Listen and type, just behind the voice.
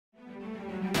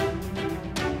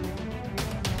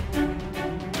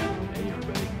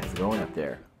going up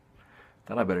there?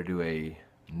 Thought I better do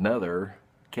another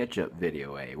catch-up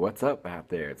video. What's up out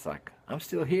there? It's like, I'm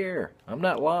still here. I'm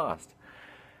not lost.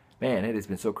 Man, it has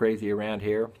been so crazy around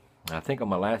here. I think on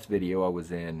my last video I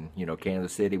was in,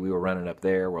 Kansas City. We were running up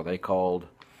there where they called.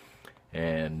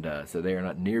 And so they are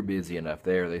not near busy enough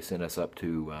there. They sent us up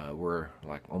to, we're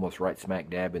like almost right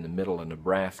smack dab in the middle of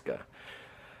Nebraska.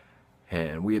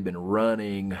 And we have been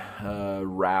running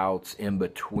routes in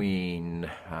between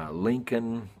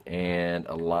Lincoln and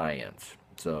Alliance.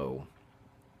 So,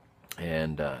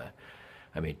 and I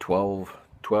mean 12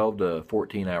 to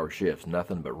 14 hour shifts,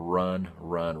 nothing but run.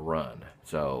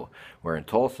 So we're in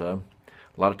Tulsa.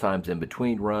 A lot of times in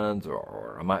between runs,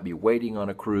 or I might be waiting on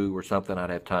a crew or something, I'd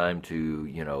have time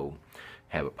to,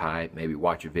 have a pipe, maybe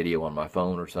watch a video on my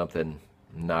phone or something.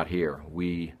 Not here.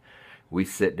 We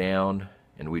sit down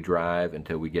and we drive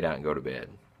until we get out and go to bed.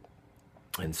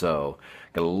 And so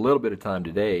got a little bit of time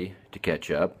today to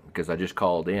catch up because I just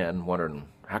called in wondering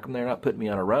how come they're not putting me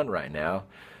on a run right now.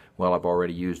 Well, I've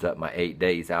already used up my 8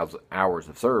 days hours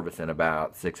of service in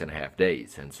about 6.5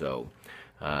 days. And so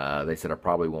they said I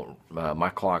probably won't, my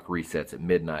clock resets at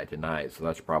midnight tonight, so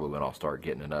that's probably when I'll start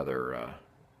getting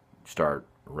start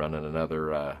running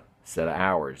another set of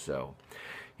hours. So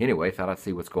anyway, thought I'd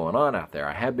see what's going on out there.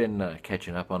 I have been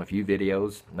catching up on a few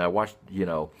videos, and I watched,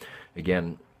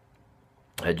 again,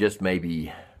 just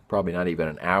maybe, probably not even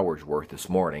an hour's worth this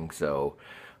morning, so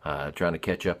trying to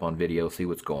catch up on videos, see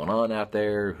what's going on out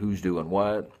there, who's doing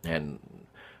what, and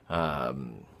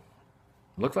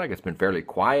looks like it's been fairly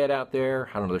quiet out there.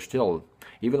 I don't know, there's still,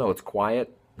 even though it's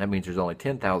quiet, that means there's only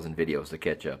 10,000 videos to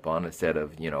catch up on instead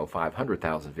of,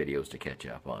 500,000 videos to catch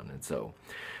up on. And so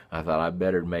I thought I'd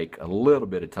better make a little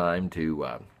bit of time to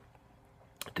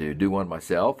do one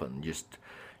myself and just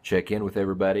check in with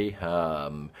everybody.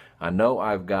 I know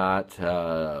I've got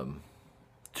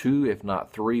 2, if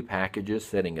not 3 packages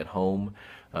sitting at home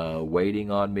waiting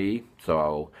on me.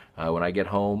 So when I get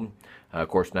home, of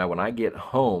course, now when I get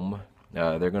home,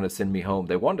 they're going to send me home.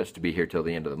 They want us to be here till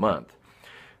the end of the month.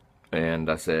 And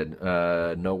I said,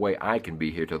 no way I can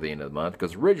be here till the end of the month,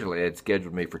 because originally they had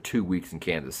scheduled me for 2 weeks in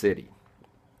Kansas City.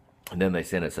 And then they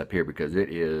sent us up here because it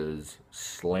is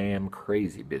slam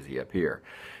crazy busy up here.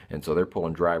 And so they're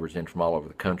pulling drivers in from all over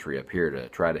the country up here to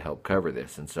try to help cover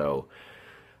this. And so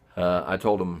I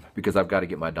told them, because I've got to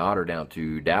get my daughter down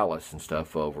to Dallas and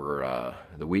stuff over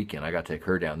the weekend, I got to take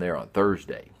her down there on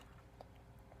Thursday.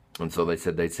 And so they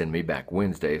said they'd send me back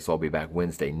Wednesday, so I'll be back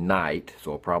Wednesday night.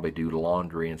 So I'll probably do the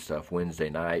laundry and stuff Wednesday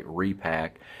night,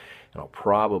 repack, and I'll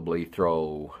probably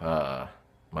throw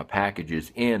my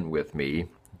packages in with me,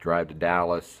 drive to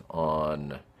Dallas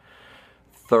on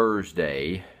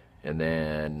Thursday, and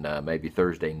then maybe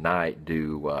Thursday night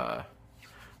do a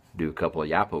couple of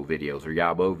Yapo videos or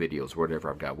Yabo videos, whatever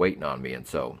I've got waiting on me. And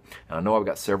so I know I've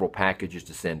got several packages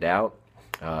to send out.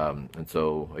 And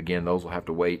so again, those will have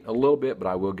to wait a little bit, but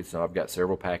I will get some. I've got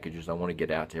several packages I want to get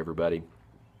out to everybody,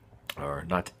 or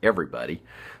not to everybody,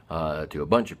 to a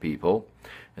bunch of people.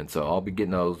 And so I'll be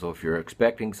getting those. So if you're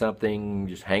expecting something,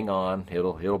 just hang on.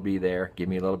 It'll be there. Give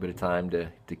me a little bit of time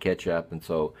to catch up. And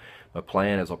so my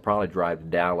plan is I'll probably drive to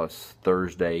Dallas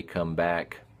Thursday, come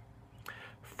back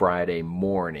Friday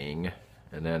morning,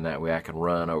 and then that way I can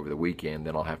run over the weekend.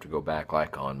 Then I'll have to go back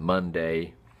like on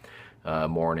Monday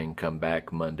morning, come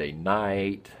back Monday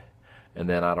night, and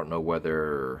then I don't know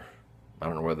whether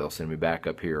they'll send me back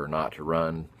up here or not to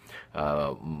run.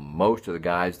 Most of the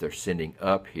guys they're sending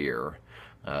up here,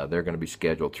 they're going to be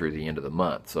scheduled through the end of the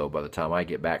month. So by the time I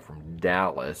get back from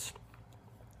Dallas,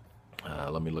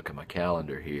 let me look at my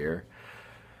calendar here.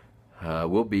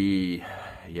 We'll be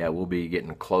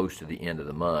getting close to the end of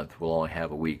the month. We'll only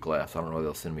have a week left. So I don't know if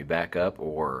they'll send me back up,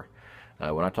 or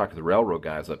when I talk to the railroad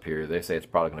guys up here, they say it's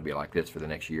probably going to be like this for the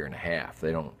next 1.5 years.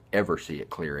 They don't ever see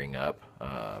it clearing up,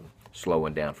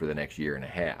 slowing down for the next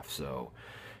 1.5 years. So,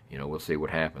 we'll see what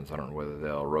happens. I don't know whether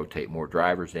they'll rotate more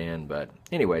drivers in, but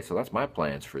anyway, so that's my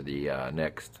plans for the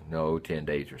next 10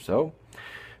 days or so.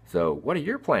 So what are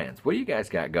your plans? What do you guys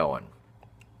got going?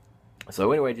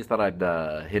 So anyway, just thought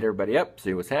I'd hit everybody up,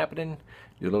 see what's happening,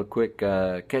 do a little quick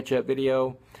catch-up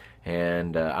video.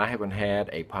 And I haven't had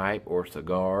a pipe or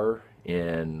cigar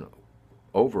in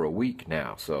over a week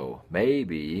now, so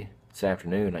maybe this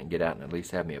afternoon I can get out and at least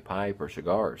have me a pipe or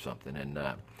cigar or something. And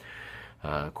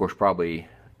of course, probably,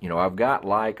 I've got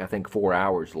like I think 4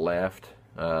 hours left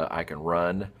I can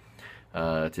run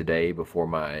today before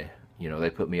my, they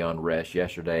put me on rest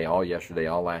yesterday, all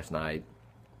last night,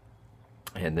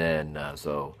 and then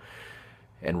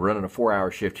and running a 4-hour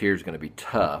shift here is going to be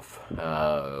tough.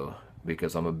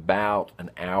 because I'm about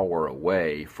an hour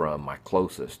away from my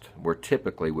closest, where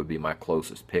typically would be my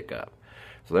closest pickup.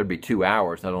 So there'd be 2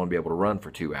 hours, and I'd only be able to run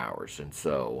for 2 hours. And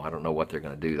so I don't know what they're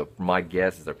going to do. My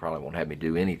guess is they probably won't have me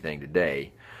do anything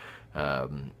today,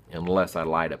 unless I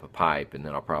light up a pipe, and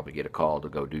then I'll probably get a call to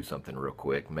go do something real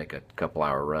quick, make a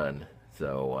couple-hour run.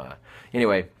 So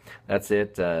anyway, that's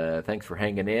it. Thanks for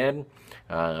hanging in.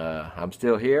 I'm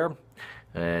still here,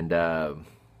 and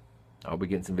I'll be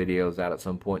getting some videos out at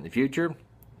some point in the future.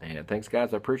 And thanks,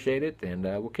 guys. I appreciate it, and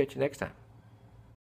we'll catch you next time.